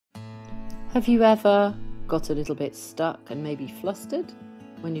Have you ever got a little bit stuck and maybe flustered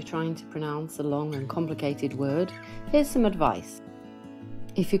when you're trying to pronounce a long and complicated word? Here's some advice.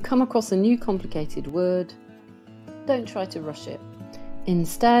 If you come across a new complicated word, don't try to rush it.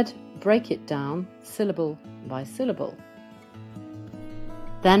 Instead, break it down syllable by syllable.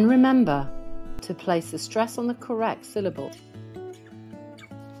 Then remember to place the stress on the correct syllable.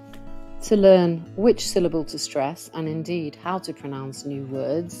 To learn which syllable to stress and indeed how to pronounce new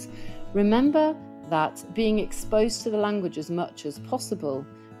words, remember that being exposed to the language as much as possible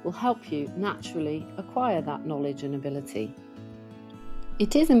will help you naturally acquire that knowledge and ability.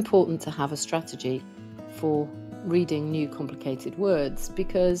 It is important to have a strategy for reading new complicated words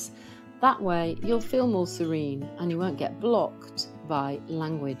because that way you'll feel more serene and you won't get blocked by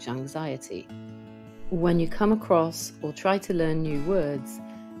language anxiety. When you come across or try to learn new words,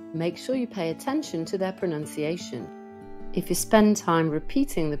 make sure you pay attention to their pronunciation. If you spend time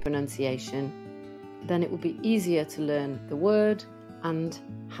repeating the pronunciation, then it will be easier to learn the word and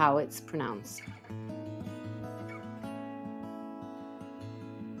how it's pronounced.